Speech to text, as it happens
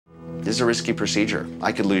This is a risky procedure.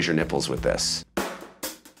 I could lose your nipples with this.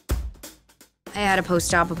 I had a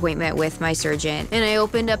post-op appointment with my surgeon, and I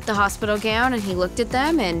opened up the hospital gown, and he looked at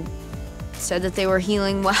them and said that they were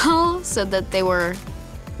healing well, said that they were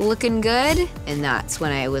looking good, and that's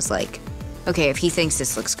when I was like, okay, if he thinks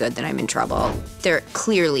this looks good, then I'm in trouble. They're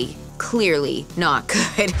clearly not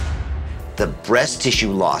good. The breast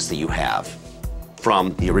tissue loss that you have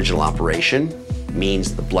from the original operation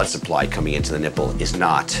means the blood supply coming into the nipple is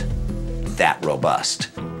not that robust.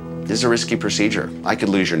 This is a risky procedure. I could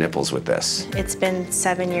lose your nipples with this. It's been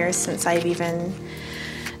 7 years since I've even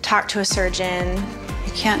talked to a surgeon.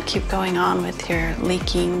 You can't keep going on with your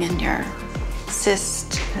leaking and your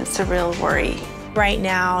cyst. It's a real worry. Right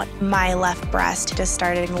now, my left breast just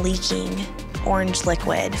started leaking orange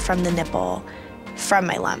liquid from the nipple from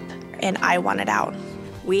my lump, and I want it out.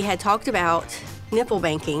 We had talked about nipple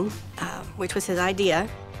banking, which was his idea,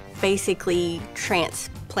 basically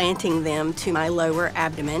transplanting them to my lower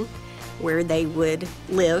abdomen where they would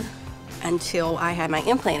live until I had my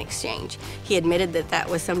implant exchange. He admitted that that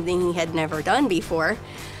was something he had never done before,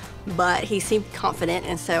 but he seemed confident,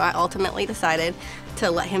 and so I ultimately decided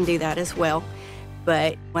to let him do that as well.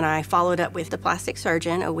 But when I followed up with the plastic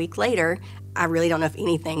surgeon a week later, I really don't know if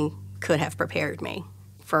anything could have prepared me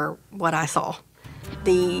for what I saw.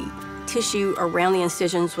 The tissue around the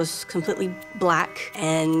incisions was completely black,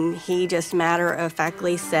 and he just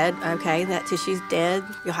matter-of-factly said, okay, that tissue's dead.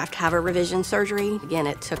 You'll have to have a revision surgery. Again,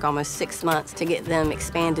 it took almost 6 months to get them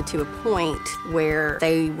expanded to a point where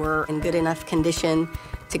they were in good enough condition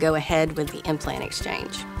to go ahead with the implant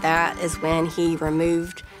exchange. That is when he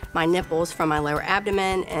removed my nipples from my lower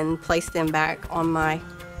abdomen and placed them back on my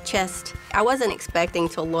chest. I wasn't expecting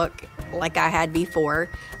to look like I had before.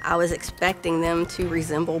 I was expecting them to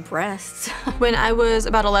resemble breasts. When I was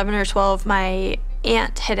about 11 or 12, my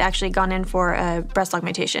aunt had actually gone in for a breast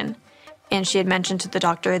augmentation. And she had mentioned to the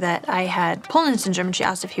doctor that I had Poland syndrome, and she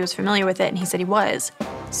asked if he was familiar with it, and he said he was.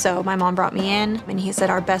 So my mom brought me in, and he said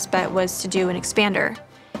our best bet was to do an expander,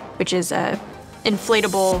 which is a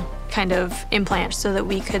inflatable kind of implant, so that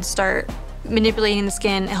we could start manipulating the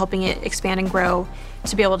skin, helping it expand and grow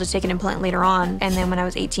to be able to take an implant later on. And then when I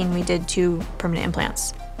was 18, we did 2 permanent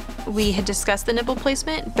implants. We had discussed the nipple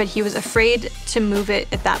placement, but he was afraid to move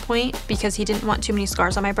it at that point because he didn't want too many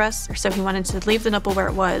scars on my breasts. So he wanted to leave the nipple where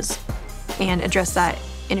it was and address that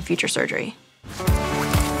in a future surgery.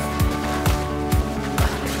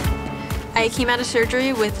 I came out of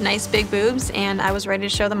surgery with nice big boobs, and I was ready to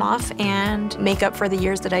show them off and make up for the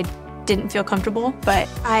years that I didn't feel comfortable. But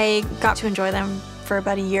I got to enjoy them for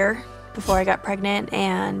about a year before I got pregnant,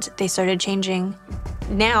 and they started changing.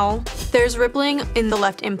 Now, there's rippling in the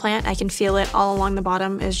left implant. I can feel it all along the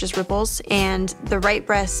bottom is just ripples, and the right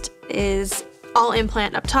breast is all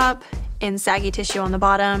implant up top and saggy tissue on the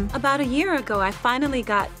bottom. About a year ago, I finally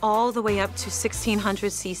got all the way up to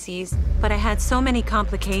 1,600 cc's, but I had so many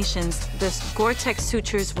complications. The Gore-Tex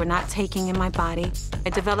sutures were not taking in my body.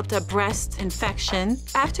 I developed a breast infection.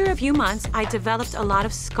 After a few months, I developed a lot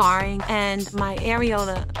of scarring, and my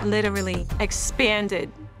areola literally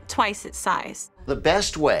expanded twice its size. The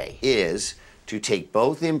best way is to take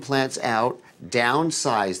both implants out,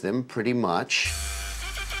 downsize them pretty much.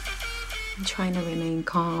 I'm trying to remain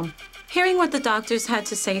calm. Hearing what the doctors had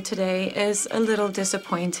to say today is a little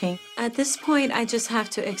disappointing. At this point, I just have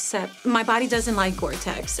to accept my body doesn't like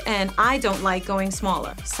Gore-Tex, and I don't like going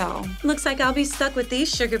smaller. So, looks like I'll be stuck with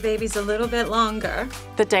these sugar babies a little bit longer.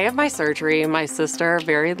 The day of my surgery, my sister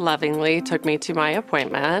very lovingly took me to my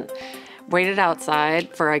appointment, waited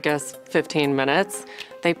outside for, I guess, 15 minutes.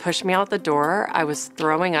 They pushed me out the door. I was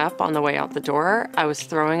throwing up on the way out the door. I was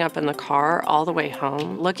throwing up in the car all the way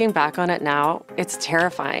home. Looking back on it now, it's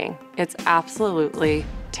terrifying. It's absolutely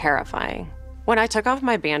terrifying. When I took off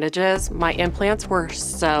my bandages, my implants were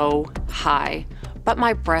so high, but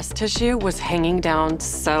my breast tissue was hanging down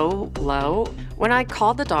so low. When I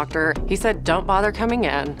called the doctor, he said, don't bother coming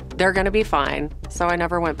in. They're gonna be fine. So I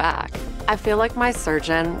never went back. I feel like my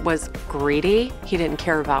surgeon was greedy. He didn't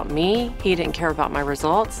care about me. He didn't care about my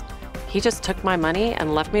results. He just took my money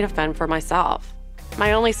and left me to fend for myself.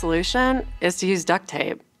 My only solution is to use duct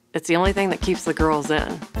tape. It's the only thing that keeps the girls in.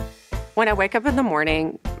 When I wake up in the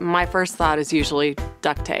morning, my first thought is usually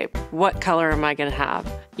duct tape. What color am I gonna have?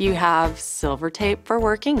 You have silver tape for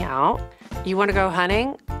working out. You wanna go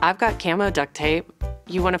hunting? I've got camo duct tape.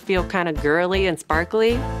 You wanna feel kind of girly and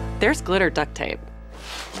sparkly? There's glitter duct tape.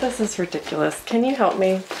 This is ridiculous. Can you help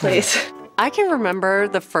me, please? I can remember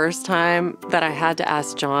the first time that I had to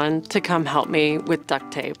ask John to come help me with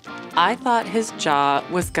duct tape. I thought his jaw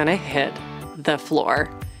was gonna hit the floor.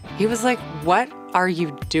 He was like, what are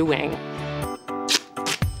you doing?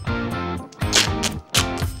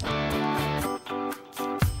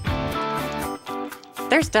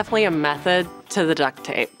 There's definitely a method to the duct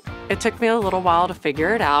tape. It took me a little while to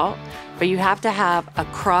figure it out, but you have to have a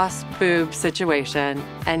cross boob situation.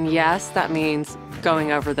 And yes, that means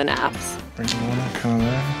going over the naps. Bring one color.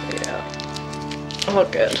 Yeah. Oh,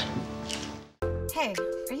 good. Hey,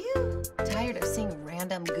 are you tired of seeing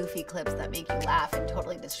random goofy clips that make you laugh and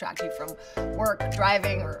totally distract you from work,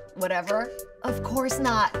 driving, or whatever? Of course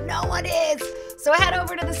not. No one is. So head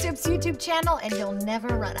over to the Soups YouTube channel and you'll never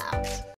run out.